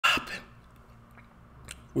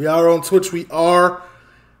We are on Twitch. We are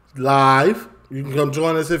live. You can come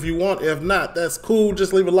join us if you want. If not, that's cool.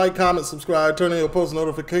 Just leave a like, comment, subscribe, turn on your post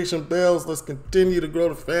notification bells. Let's continue to grow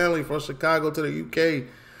the family from Chicago to the UK.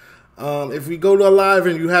 If we go to a live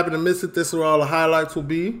and you happen to miss it, this is where all the highlights will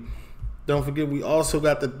be. Don't forget, we also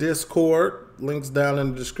got the Discord. Links down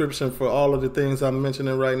in the description for all of the things I'm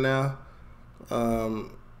mentioning right now. Oh,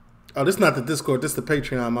 this is not the Discord. This is the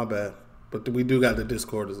Patreon, my bad. But we do got the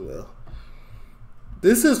Discord as well.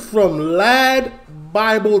 This is from Lad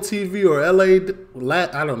Bible TV or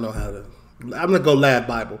Lad, I don't know how to. I'm going to go Lad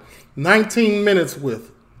Bible. 19 minutes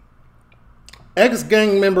with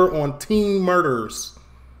ex-gang member on teen murders.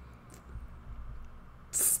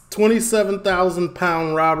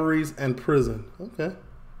 27,000-pound robberies and prison. Okay.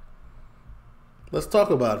 Let's talk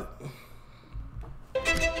about it.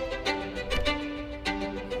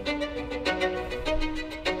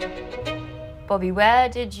 Bobby, where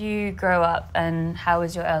did you grow up and how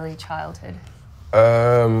was your early childhood?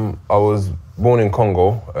 I was born in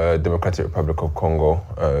Congo, Democratic Republic of Congo,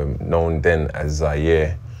 known then as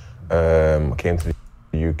Zaire. I came to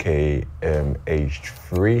the UK aged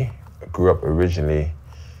 3. Grew up originally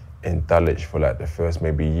in Dulwich for like the first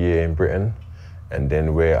maybe year in Britain. And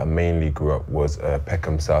then where I mainly grew up was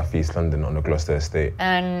Peckham, South East London on the Gloucester estate.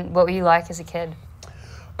 And what were you like as a kid?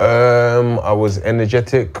 I was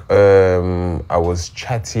energetic, I was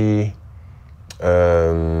chatty,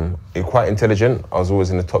 quite intelligent. I was always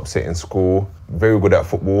in the top set in school, very good at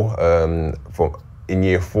football. In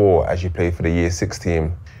year 4, I actually played for the year 6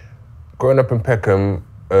 team. Growing up in Peckham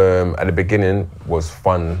at the beginning was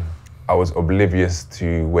fun. I was oblivious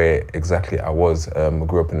to where exactly I was. I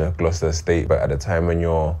grew up in a Gloucester estate, but at the time when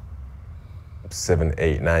you're 7,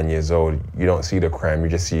 8, 9 years old, you don't see the crime, you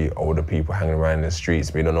just see older people hanging around in the streets,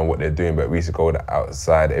 but you don't know what they're doing. But we used to go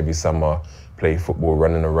outside every summer, play football,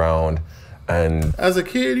 running around. And as a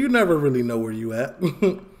kid, you never really know where you at.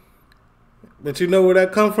 But you know where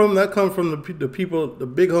that come from? That come from the people, the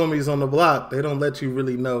big homies on the block. They don't let you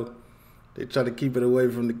really know. They try to keep it away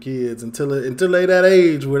from the kids until they that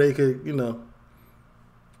age where they could, you know,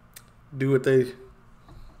 do what they...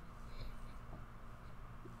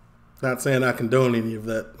 Not saying I condone any of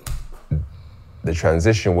that. The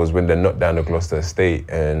transition was when they knocked down the Gloucester estate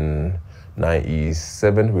in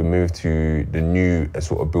 97. We moved to the new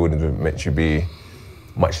sort of buildings that were meant to be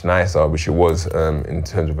much nicer, which it was in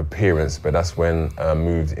terms of appearance. But that's when I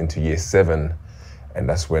moved into year 7. And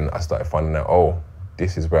that's when I started finding out, oh,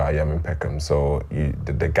 this is where I am in Peckham. So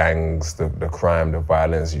the gangs, the crime, the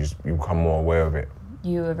violence, you become more aware of it.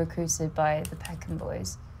 You were recruited by the Peckham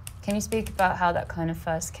Boys. Can you speak about how that kind of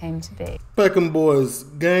first came to be? Peckham Boys,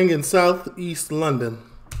 gang in Southeast London.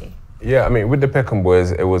 Yeah, I mean, with the Peckham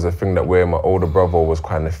Boys, it was a thing that where my older brother was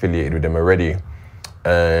kind of affiliated with them already.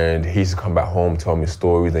 And he used to come back home, tell me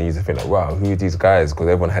stories, and he used to think like, wow, who are these guys? Because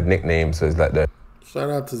everyone had nicknames, so it's like the...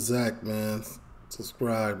 Shout out to Zach, man.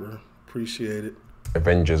 Subscriber. Appreciate it.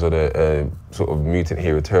 Avengers or the sort of mutant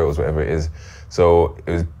hero turtles, whatever it is. So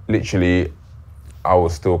it was literally... I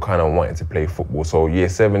was still kind of wanting to play football. So year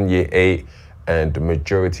 7, year 8, and the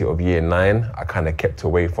majority of year 9, I kind of kept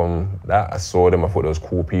away from that. I saw them, I thought they was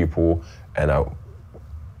cool people, and I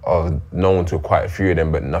was known to quite a few of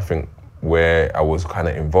them, but nothing where I was kind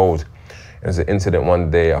of involved. There was an incident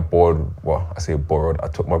one day, I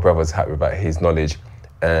took my brother's hat without his knowledge,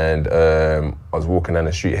 and I was walking down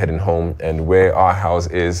the street heading home, and where our house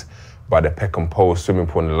is, by the Peckham Post swimming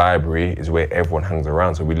pool and the library is where everyone hangs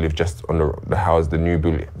around. So we live just on the house, the new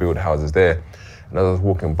build houses there. And as I was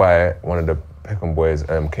walking by, one of the Peckham Boys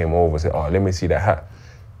came over and said, oh, let me see that hat.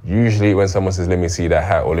 Usually when someone says, let me see that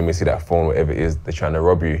hat or let me see that phone, whatever it is, they're trying to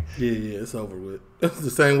rob you. Yeah, it's over with. It's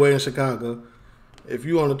the same way in Chicago. If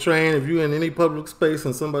you on a train, if you in any public space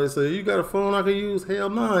and somebody says, you got a phone I can use? Hell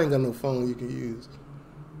no, I ain't got no phone you can use.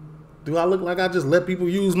 Do I look like I just let people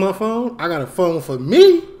use my phone? I got a phone for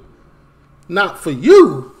me. Not for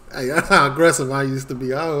you. Hey, that's how aggressive I used to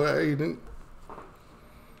be. Oh, hey,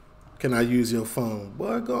 can I use your phone?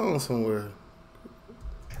 Boy, go on somewhere.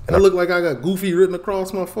 I look like I got Goofy written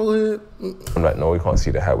across my forehead. I'm like, no, we can't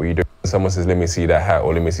see the hat. What are you doing? Someone says, let me see that hat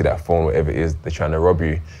or let me see that phone, whatever it is, they're trying to rob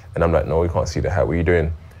you. And I'm like, no, we can't see the hat. What are you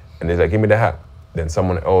doing? And they're like, give me the hat. Then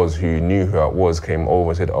someone else who knew who I was came over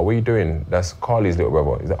and said, oh, what are you doing? That's Carly's little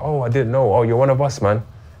brother. He's like, oh, I didn't know. Oh, you're one of us, man.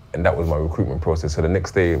 And that was my recruitment process. So the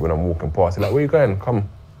next day when I'm walking past, they're like, where you going? Come.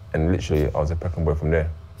 And literally, I was a Peckham Boy from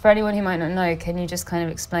there. For anyone who might not know, can you just kind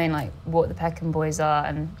of explain like what the Peckham Boys are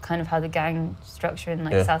and kind of how the gang structure in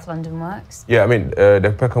South London works? Yeah, I mean,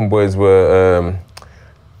 the Peckham Boys were,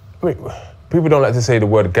 People don't like to say the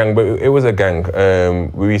word gang, but it was a gang.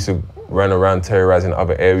 We used to run around terrorizing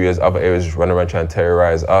other areas run around trying to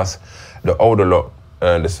terrorize us. The older lot,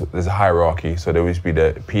 there's a hierarchy. So there used to be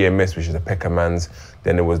the PMS, which is the Peckermans.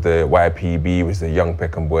 Then there was the YPB, which is the Young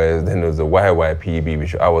Peckham Boys. Then there was the YYPB,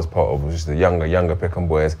 which I was part of, which is the younger Peckham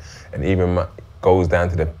Boys. And even goes down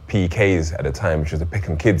to the PKs at the time, which was the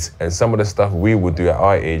Peckham Kids. And some of the stuff we would do at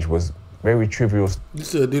our age was very trivial. You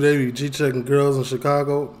said, do they be G-checking girls in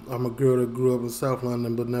Chicago? I'm a girl that grew up in South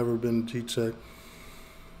London but never been G-checked.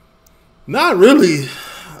 Not really.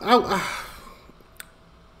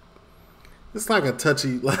 It's like a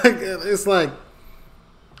touchy, it's like,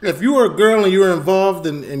 if you were a girl and you were involved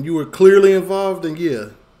and you were clearly involved, then yeah.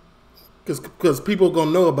 Because people are going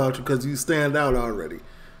to know about you because you stand out already.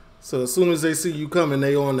 So as soon as they see you coming,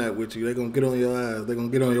 they on that with you. They're going to get on your ass. They're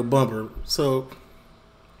going to get on your bumper. So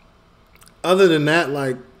other than that,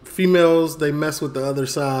 like, females, they mess with the other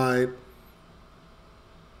side.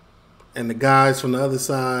 And the guys from the other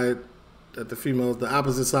side, the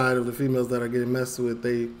opposite side of the females that are getting messed with,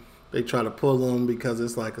 they try to pull them because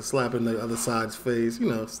it's like a slap in the other side's face. You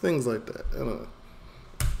know, things like that. I don't know.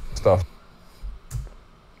 Stuff.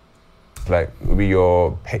 Like, maybe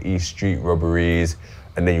your petty street robberies,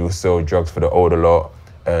 and then you'll sell drugs for the older lot.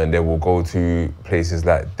 And then we'll go to places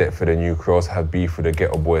like Deptford and New Cross, have beef with the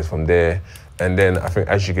ghetto boys from there. And then I think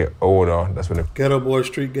as you get older, that's when the ghetto boy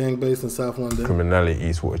street gang based in South London.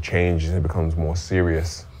 Criminality sort of changes and it becomes more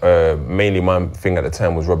serious. Mainly my thing at the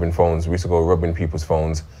time was robbing phones. We used to go robbing people's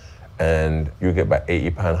phones and you get about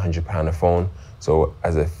 £80, £100 a phone. So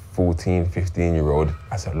as a 14, 15-year-old,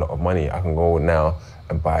 that's a lot of money. I can go now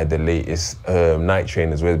and buy the latest night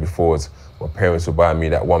trainers, whereas before my parents would buy me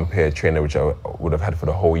that one pair of trainer which I would have had for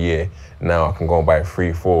the whole year. Now I can go and buy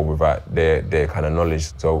 3, 4 without their kind of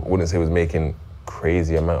knowledge. So I wouldn't say it was making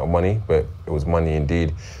crazy amount of money, but it was money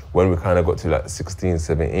indeed. When we kind of got to like 16,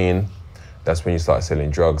 17, that's when you start selling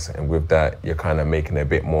drugs. And with that, you're kind of making a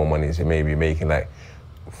bit more money. So you may be making like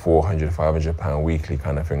 £400, £500 weekly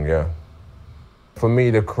kind of thing, yeah. For me,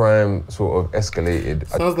 the crime sort of escalated.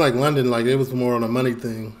 Sounds like London, like it was more on a money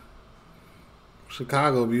thing.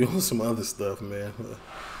 Chicago be on some other stuff, man.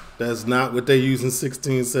 That's not what they using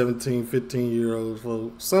 16, 17, 15-year-olds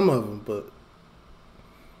for. Some of them, but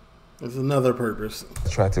it's another purpose. I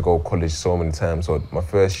tried to go to college so many times. So my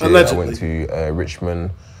first year, Allegedly. I went to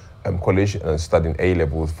Richmond College and I studied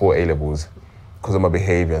A-levels, 4 A-levels. Because of my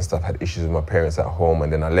behavior and stuff, I had issues with my parents at home,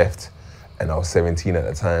 and then I left. And I was 17 at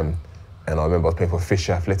the time. And I remember I was playing for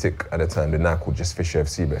Fisher Athletic at the time. They're now called just Fisher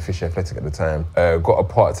FC, but Fisher Athletic at the time. Got a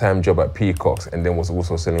part-time job at Peacock's and then was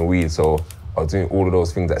also selling weed. So I was doing all of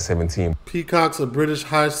those things at 17. Peacock's, a British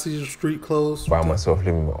high street clothes. By myself,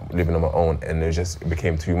 living on my own, and it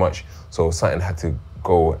became too much. So something had to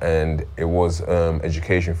go, and it was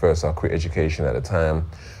education first. So I quit education at the time.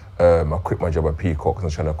 I quit my job at Peacock because I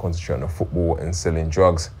was trying to concentrate on the football and selling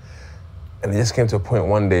drugs. And it just came to a point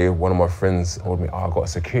one day, one of my friends told me, oh, I got a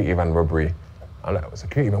security van robbery. I'm like,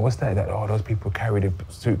 security van, what's that? Like, oh, those people carry the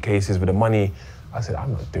suitcases with the money. I said,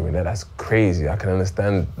 I'm not doing that, that's crazy. I can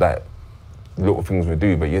understand like little things we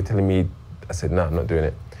do, but you're telling me, I said, no, I'm not doing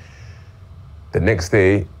it. The next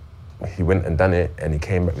day, he went and done it, and he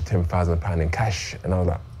came back with £10,000 in cash. And I was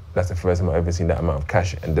like, that's the first time I've ever seen that amount of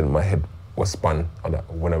cash. And then my head was spun. I was like,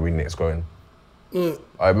 when are we next going?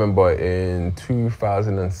 I remember in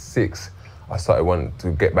 2006, I started wanting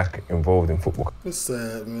to get back involved in football. It's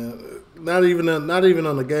sad, man. Not even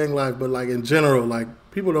on the gang life, but like in general, like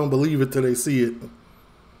people don't believe it till they see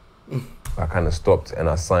it. I kind of stopped and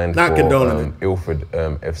I signed Not for condoning Ilford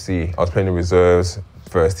FC. I was playing the reserves,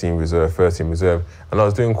 first team reserve, and I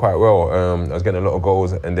was doing quite well. I was getting a lot of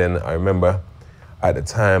goals, and then I remember at the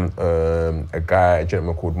time a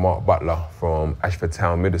gentleman called Mark Butler from Ashford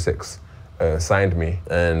Town, Middlesex, signed me,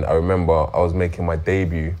 and I remember I was making my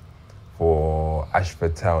debut for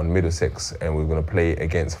Ashford Town, Middlesex, and we were going to play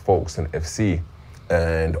against Folkestone FC.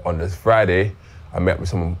 And on this Friday, I met with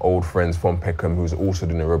some old friends from Peckham who was also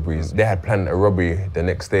doing the robberies. They had planned a robbery the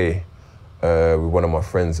next day with one of my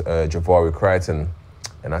friends, Javari Crichton.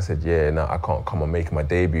 And I said, yeah, no, I can't come and make my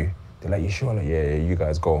debut. They're like, you sure? Like, yeah, you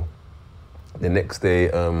guys go. The next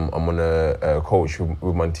day, I'm on a coach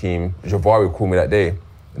with my team. Javari called me that day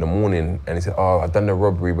in the morning, and he said, oh, I've done the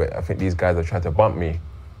robbery, but I think these guys are trying to bump me.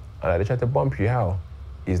 I'm like, they tried to bump you, how?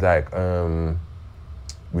 He's like, I've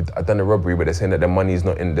done the robbery, but they're saying that the money's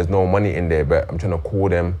not in, there's no money in there, but I'm trying to call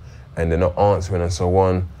them and they're not answering and so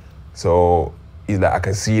on. So he's like, I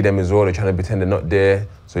can see them as well, they're trying to pretend they're not there.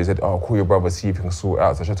 So he said, oh, call your brother, see if you can sort it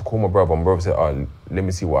out. So I tried to call my brother, and my brother said, oh, let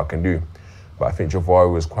me see what I can do. But I think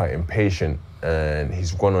Javari was quite impatient, and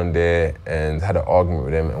he's gone on there and had an argument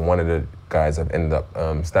with them, and one of the guys have ended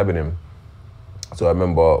up stabbing him. So I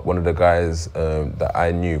remember one of the guys that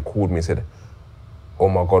I knew called me and said, oh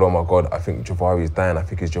my God, I think Javari's dying. I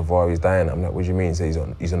think it's Javari's dying. I'm like, what do you mean? He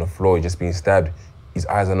said he's on the floor, he's just being stabbed. His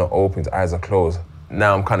eyes are not open, his eyes are closed.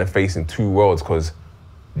 Now I'm kind of facing two worlds, because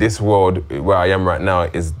this world where I am right now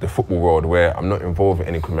is the football world, where I'm not involved in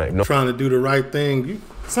any criminality. Trying to do the right thing. You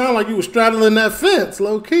sound like you were straddling that fence,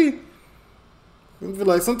 low key. I feel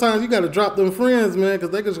like sometimes you got to drop them friends, man,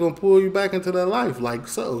 because they're just going to pull you back into their life, like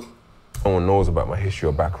so. No one knows about my history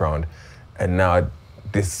or background, and now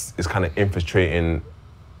this is kind of infiltrating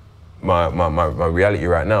my reality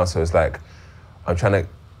right now. So it's like I'm trying to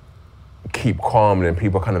keep calm, and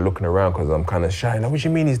people are kind of looking around because I'm kind of shy. Like, what do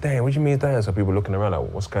you mean he's dying? What do you mean he's dying? So people looking around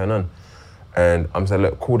like, what's going on? And I'm saying,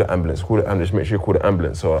 look, call the ambulance, make sure you call the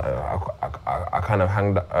ambulance. So I kind of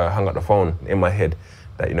hung up the phone in my head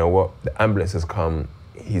that, you know what, the ambulance has come,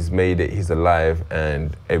 he's made it, he's alive,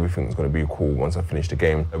 and everything's gonna be cool once I finish the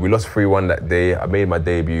game. We lost 3-1 that day. I made my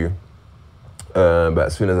debut, but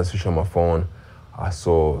as soon as I switched on my phone, I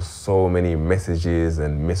saw so many messages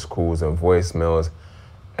and missed calls and voicemails,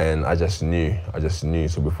 and I just knew.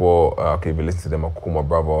 So before I could even listen to them, I called my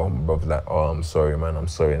brother. My brother's like, oh, I'm sorry, man, I'm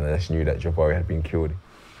sorry. And I just knew that Javari had been killed.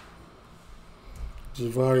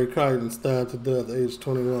 Javari Crichton stabbed to death, age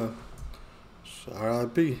 21.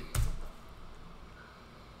 R.I.P.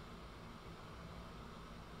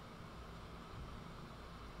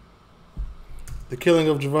 The killing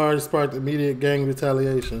of Javari sparked immediate gang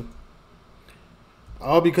retaliation.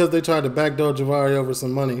 All because they tried to backdoor Javari over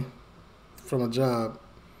some money from a job.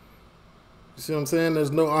 You see what I'm saying?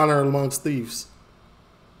 There's no honor amongst thieves.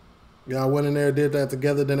 Y'all went in there, did that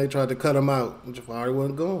together, then they tried to cut him out. Javari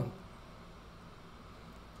wasn't going.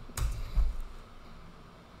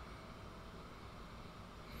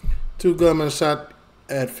 Two gunmen shot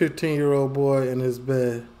at 15-year-old boy in his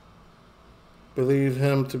bed. Believed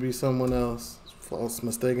him to be someone else. False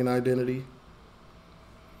mistaken identity.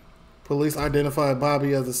 Police identified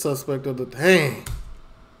Bobby as the suspect of the... Dang.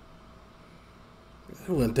 It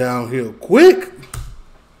went downhill quick.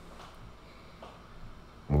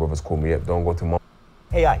 My brother's called me up, don't go to mom.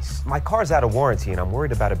 Hey, Ice, my car's out of warranty and I'm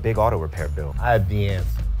worried about a big auto repair bill. I have the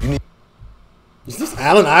answer. Is this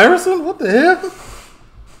Allen Iverson? What the hell?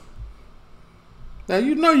 Now,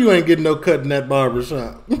 you know you ain't getting no cut in that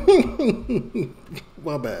barbershop.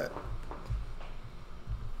 My bad.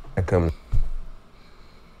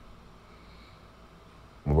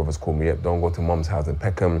 My brother's called me up, don't go to mom's house in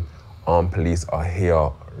Peckham. Armed police are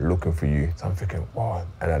here looking for you. So I'm thinking, wow.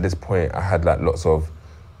 And at this point, I had like lots of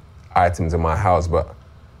items in my house, but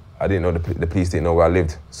I didn't know the police didn't know where I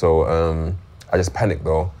lived. So I just panicked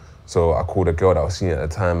though. So I called a girl that I was seeing at the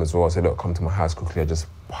time as well. I said, look, come to my house quickly. I just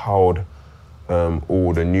piled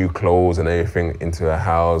all the new clothes and everything into her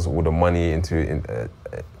house, all the money to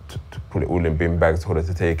put it all in bin bags, told her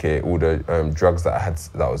to take it, all the drugs that I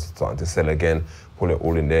was starting to sell again, put it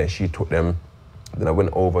all in there. She took them. Then I went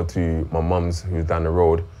over to my mum's, who's down the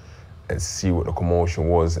road, and see what the commotion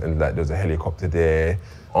was, and like there was a helicopter there,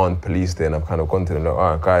 armed police there, and I've kind of gone to them like,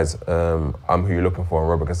 all right, guys, I'm who you're looking for, I'm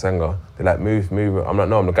Robert Kasanga. They're like, move. I'm like,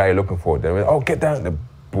 no, I'm the guy you're looking for. They're like, oh, get down. They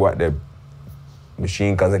brought out their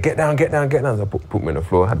machine guns, like, get down. So I put me on the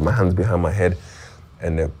floor, had my hands behind my head,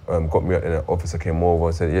 and they got me out, and the officer came over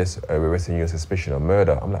and said, yes, we're arresting you on suspicion of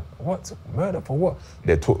murder. I'm like, what? Murder for what?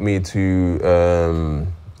 They took me to...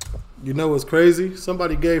 You know what's crazy?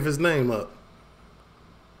 Somebody gave his name up.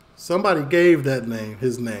 Somebody gave that name,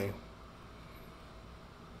 his name.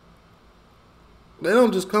 They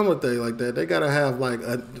don't just come with they like that. They gotta have like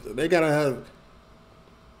they gotta have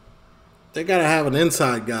an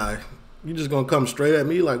inside guy. You just gonna come straight at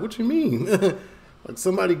me like, what you mean? Like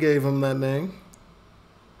somebody gave him that name.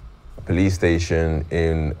 Police station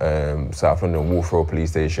in South London, Wolf Road Police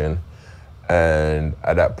Station. And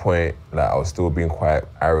at that point, like I was still being quite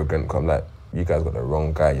arrogant. Cause I'm like, you guys got the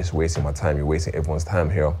wrong guy. You're just wasting my time. You're wasting everyone's time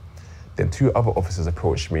here. Then two other officers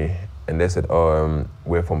approached me and they said, oh,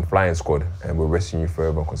 we're from Flying Squad and we're arresting you for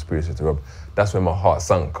a conspiracy to rob. That's when my heart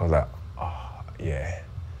sunk. I was like, oh, yeah.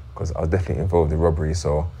 Because I was definitely involved in robbery.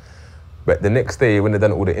 So, but the next day when they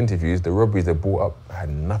done all the interviews, the robberies they brought up had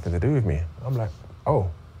nothing to do with me. I'm like,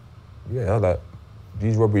 oh, yeah. I was like,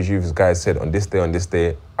 these robberies you guys said on this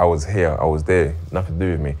day, I was here, I was there, nothing to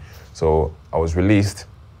do with me. So I was released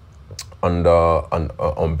on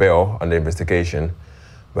bail, under investigation.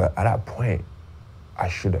 But at that point, I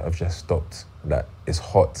should have just stopped. Like, it's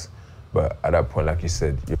hot. But at that point, like you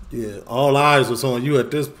said, yeah, all eyes was on you at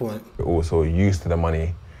this point. You're also used to the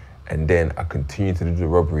money. And then I continued to do the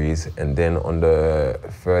robberies. And then on the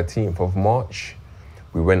 13th of March,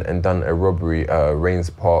 we went and done a robbery, Rains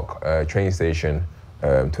Park train station,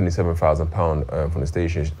 £27,000 from the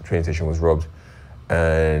station. Train station was robbed,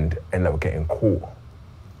 and ended up getting caught.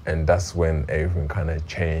 And that's when everything kind of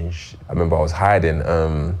changed. I remember I was hiding.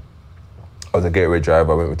 I was a gateway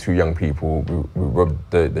driver. I went with 2 young people. We robbed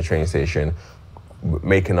the train station,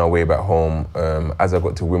 making our way back home. As I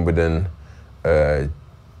got to Wimbledon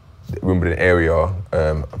area,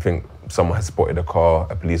 I think someone had spotted a car.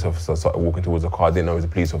 A police officer started walking towards the car. I didn't know it was a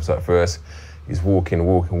police officer at first. He's walking.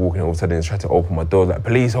 All of a sudden, he's trying to open my door. Like,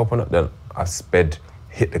 police, open up. Then I sped,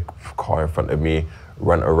 hit the car in front of me,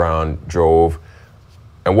 ran around, drove.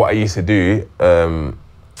 And what I used to do, I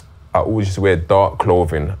always used to wear dark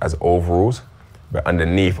clothing as overalls, but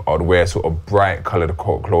underneath I would wear sort of bright coloured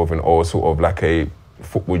clothing or sort of like a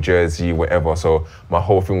football jersey, whatever. So my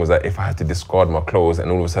whole thing was that if I had to discard my clothes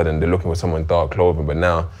and all of a sudden they're looking for someone in dark clothing, but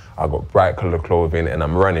now I got bright coloured clothing and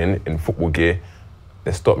I'm running in football gear,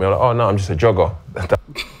 they stop me. I'm like, oh no, I'm just a jogger.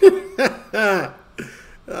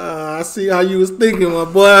 I see how you was thinking, my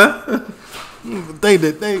boy.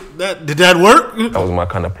 Did that work? That was my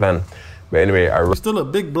kind of plan. But anyway, I still a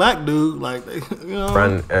big black dude, like, you know.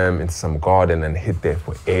 Ran into some garden and hid there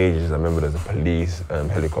for ages. I remember there's a police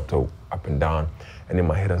helicopter up and down. And in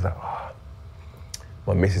my head, I was like, oh,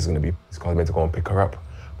 my missus is gonna be, I was meant to go and pick her up.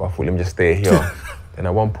 But I thought, let me just stay here. And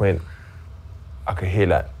at one point, I could hear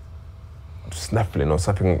like snuffling or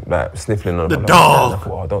something, like sniffling on the dog. And I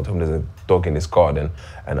thought, oh, don't tell me there's a dog in this garden.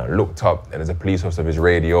 And I looked up and there's a police officer with his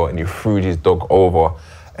radio and he threw his dog over.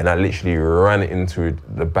 And I literally ran into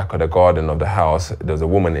the back of the garden of the house. There was a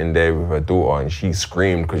woman in there with her daughter and she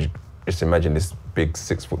screamed because just imagine this big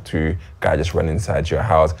 6'2" guy just running inside your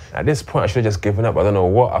house. At this point, I should have just given up. I don't know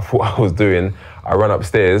what I thought I was doing. I ran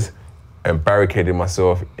upstairs and barricaded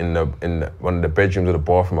myself in one of the bedrooms or the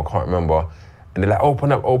bathroom, I can't remember. And they're like,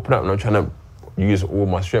 open up. And I'm trying to use all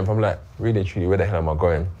my strength. I'm like, really, truly, where the hell am I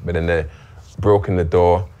going? But then they broke in the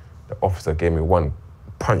door. The officer gave me one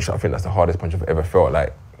punch. I think that's the hardest punch I've ever felt.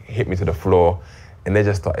 Like, hit me to the floor. And they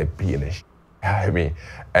just started beating the shit out of me.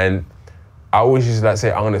 And I always used to like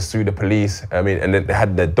say, I'm gonna sue the police. I mean, and then they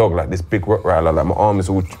had their dog, like this big Rottweiler. Like my arm is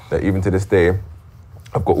all, like, even to this day,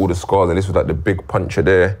 I've got all the scars. And this was like the big puncher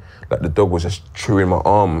there. Like the dog was just chewing my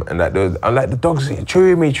arm. And like, I'm like, the dog's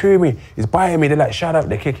chewing me. He's biting me. They're like, shut up,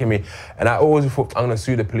 they're kicking me. And I always thought, I'm gonna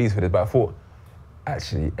sue the police for this. But I thought,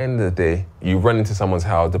 actually, end of the day, you run into someone's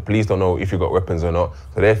house, the police don't know if you got weapons or not.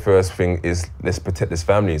 So their first thing is, let's protect this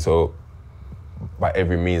family. So by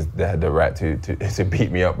every means, they had the right to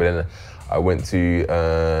beat me up. But then I went to,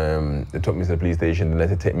 they took me to the police station, then they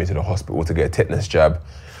had to take me to the hospital to get a tetanus jab.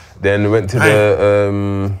 Then went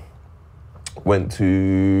to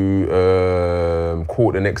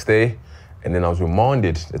court the next day, and then I was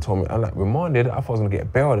remanded. They told me, I'm like, remanded? I thought I was gonna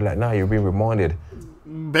get bail. They're like, nah, you're being remanded.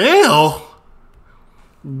 Bail?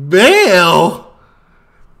 Bail?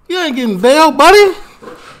 You ain't getting bail, buddy.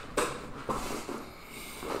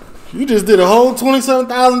 You just did a whole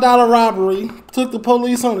 $27,000 robbery, took the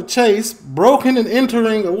police on a chase, broke in and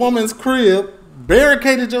entering a woman's crib,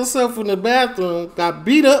 barricaded yourself in the bathroom, got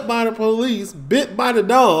beat up by the police, bit by the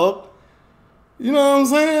dog. You know what I'm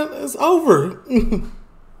saying? It's over.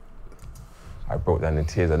 I broke down in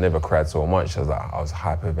tears. I never cried so much. I was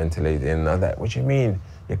hyperventilating. And I was like, what do you mean?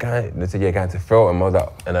 They said you're going to Feltham. I was like,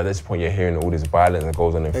 and at this point, you're hearing all this violence that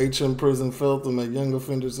goes on in HM Prison, Feltham, a young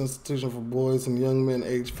offenders institution for boys and young men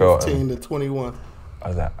aged 15 to 21. I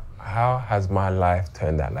was like, how has my life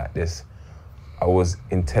turned out like this? I was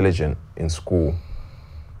intelligent in school.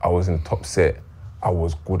 I was in top set. I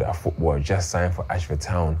was good at football. I just signed for Ashford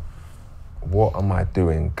Town. What am I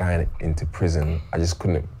doing going into prison? I just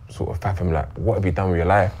couldn't sort of fathom, like, what have you done with your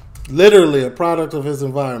life? Literally a product of his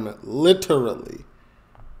environment. Literally.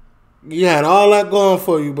 You had all that going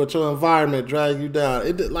for you, but your environment dragged you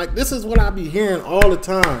down. Like, this is what I be hearing all the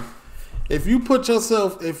time. If you put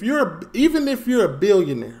yourself, even if you're a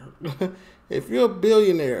billionaire, if you're a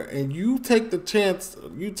billionaire and you take the chance,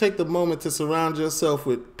 you take the moment to surround yourself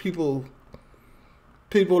with people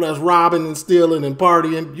that's robbing and stealing and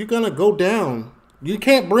partying, you're going to go down. You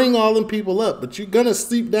can't bring all them people up, but you're going to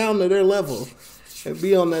steep down to their level and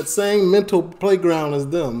be on that same mental playground as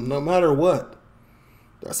them, no matter what.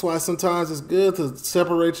 That's why sometimes it's good to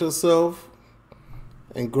separate yourself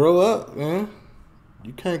and grow up, man.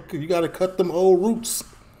 You got to cut them old roots.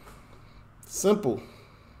 Simple.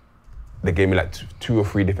 They gave me like 2 or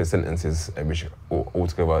 3 different sentences, which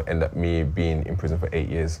altogether end up me being in prison for 8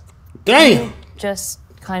 years. Damn! Just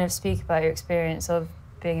kind of speak about your experience of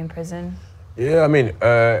being in prison. Yeah, I mean,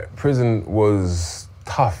 prison was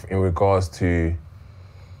tough in regards to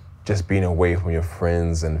just being away from your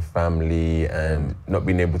friends and family and not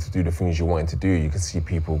being able to do the things you wanted to do. You can see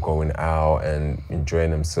people going out and enjoying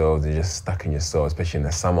themselves. They're just stuck in your cell, especially in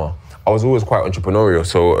the summer. I was always quite entrepreneurial,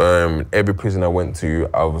 so every prison I went to,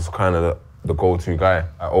 I was kind of the go-to guy.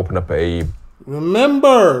 I opened up a...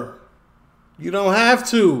 Remember, you don't have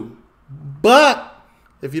to, but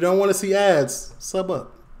if you don't want to see ads, sub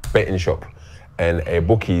up. betting shop and a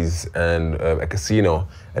bookies and a casino,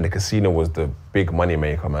 and the casino was the big money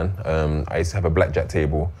maker, man. I used to have a blackjack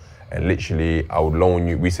table, and literally I would loan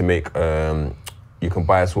you. We used to make you can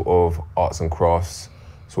buy sort of arts and crafts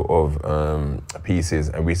sort of pieces,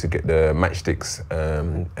 and we used to get the matchsticks,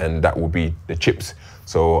 and that would be the chips.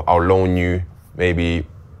 So I'll loan you maybe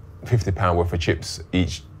 £50 worth of chips.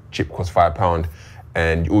 Each chip cost £5,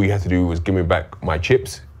 and all you had to do was give me back my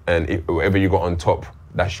chips, and whatever you got on top,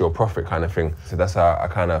 that's your profit kind of thing. So that's how I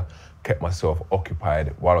kind of kept myself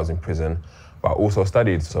occupied while I was in prison. But I also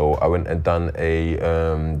studied, so I went and done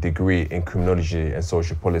a degree in criminology and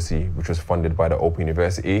social policy, which was funded by the Open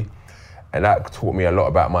University. And that taught me a lot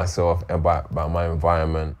about myself and about my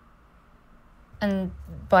environment. And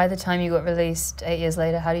by the time you got released 8 years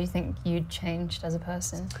later, how do you think you'd changed as a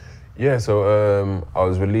person? Yeah, so I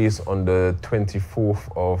was released on the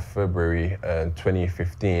 24th of February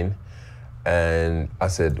 2015. And I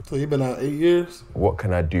said, so you've been out 8 years? What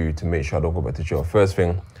can I do to make sure I don't go back to jail? First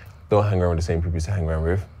thing, don't hang around with the same people you used to hang around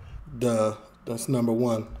with. Duh, that's number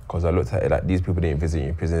one. Because I looked at it like, these people didn't visit you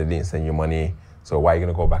in prison, they didn't send you money, so why are you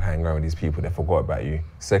gonna go back hanging around with these people that forgot about you?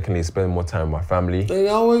 Secondly, spend more time with my family. They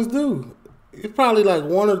always do. It's probably like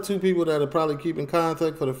 1 or 2 people that are probably keep in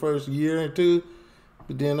contact for the first year or two,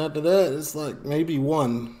 but then after that, it's like maybe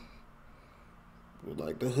 1.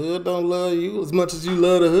 Like the hood don't love you as much as you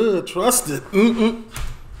love the hood. Trust it.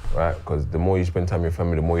 Right, because the more you spend time with your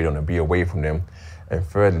family, the more you don't want to be away from them. And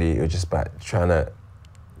thirdly, it was just about trying to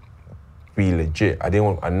be legit. I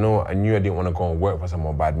knew I didn't want to go and work for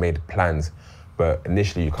someone, but I'd made plans. But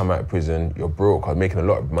initially, you come out of prison, you're broke. I was making a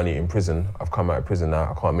lot of money in prison. I've come out of prison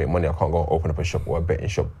now. I can't make money. I can't go and open up a shop or a betting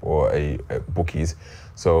shop or a bookies.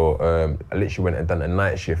 So I literally went and done a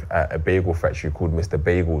night shift at a bagel factory called Mr.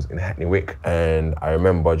 Bagels in Hackney Wick. And I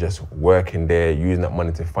remember just working there, using that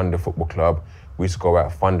money to fund the football club. We used to go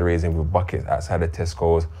out fundraising with buckets outside the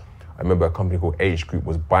Tesco's. I remember a company called H Group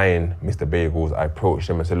was buying Mr. Bagels. I approached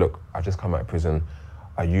them and said, look, I've just come out of prison.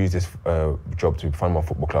 I used this job to fund my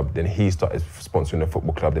football club. Then he started sponsoring the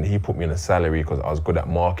football club. Then he put me on a salary because I was good at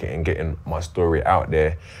marketing, getting my story out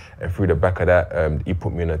there. And through the back of that, he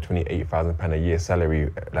put me on a £28,000 a year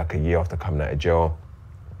salary, like a year after coming out of jail.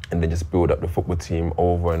 And then just build up the football team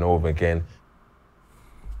over and over again.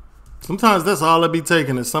 Sometimes that's all it be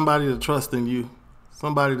taking is somebody to trust in you.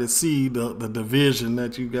 Somebody to see the vision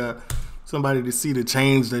that you got. Somebody to see the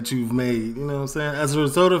change that you've made. You know what I'm saying? As a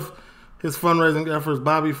result of his fundraising efforts,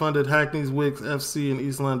 Bobby funded Hackney's Wickes FC in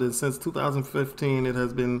East London. Since 2015, it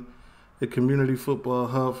has been a community football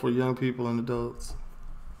hub for young people and adults.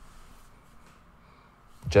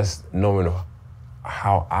 Just knowing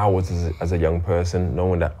how I was as a young person,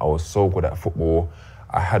 knowing that I was so good at football,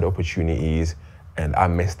 I had opportunities, and I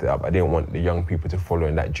messed it up. I didn't want the young people to follow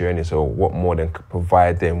in that journey, so what more than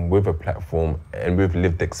provide them with a platform and with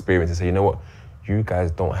lived experience and say, you know what, you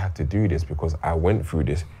guys don't have to do this because I went through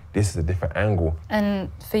this. This is a different angle.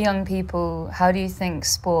 And for young people, how do you think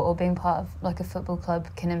sport or being part of like a football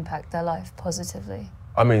club can impact their life positively?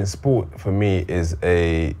 I mean, sport for me is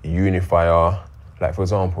a unifier. Like for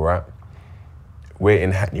example, right, we're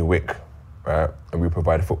in Hackney Wick, right, and we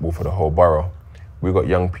provide football for the whole borough. We've got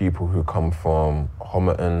young people who come from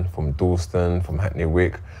Homerton, from Dalston, from Hackney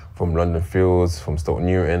Wick, from London Fields, from Stoke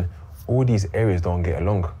Newton. All these areas don't get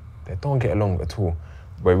along. They don't get along at all.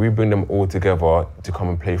 Where we bring them all together to come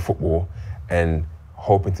and play football and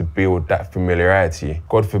hoping to build that familiarity.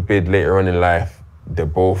 God forbid later on in life, they're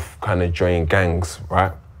both kind of joining gangs,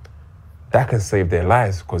 right? That can save their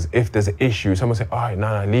lives, because if there's an issue, someone say, oh,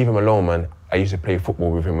 no, leave him alone, man. I used to play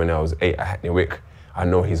football with him when I was 8 at Hackney Wick. I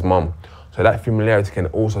know his mum. So that familiarity can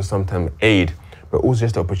also sometimes aid, but also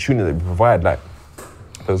just the opportunity that we provide. Like,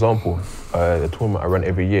 for example, the tournament I run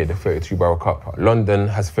every year, the 32 Borough Cup. London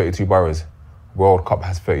has 32 boroughs. World Cup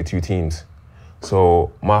has 32 teams.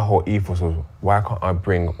 So my whole ethos was, why can't I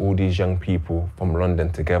bring all these young people from London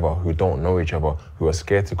together who don't know each other, who are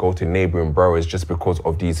scared to go to neighbouring boroughs just because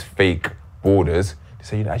of these fake borders, to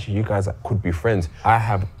say, actually, you guys could be friends. I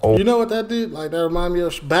have... You know what that did? Like, that reminded me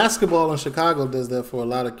of basketball in Chicago does that for a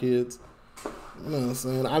lot of kids. You know what I'm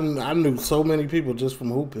saying? I knew so many people just from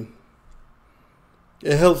hooping.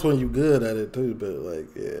 It helps when you're good at it too, but like,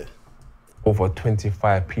 yeah. over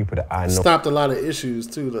 25 people that I know. Stopped a lot of issues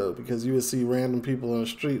too, though, because you would see random people on the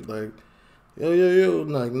street like, yo,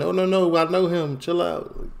 like, no, I know him. Chill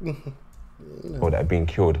out. That have been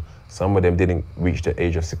killed. Some of them didn't reach the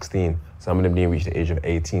age of 16. Some of them didn't reach the age of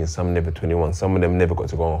 18. Some never 21. Some of them never got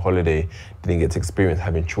to go on holiday. Didn't get to experience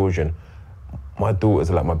having children. My daughters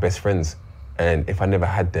are like my best friends, and if I never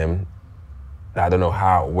had them, I don't know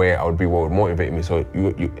where I would be, what would motivate me. So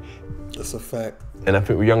you That's a fact. And I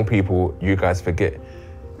think with young people, you guys forget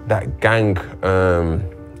that gang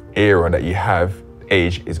era that you have,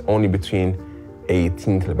 age is only between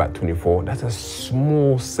 18 till about 24. That's a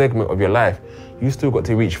small segment of your life. You still got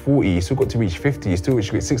to reach 40, you still got to reach 50, you still got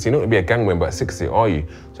to reach 60. You're not gonna be a gang member at 60, are you?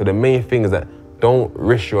 So the main thing is that don't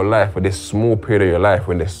risk your life for this small period of your life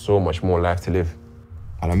when there's so much more life to live.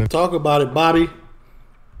 Talk about it, Bobby.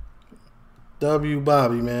 Bobby,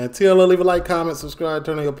 man. TLO, leave a like, comment, subscribe,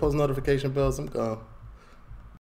 turn on your post notification bells. I'm gone.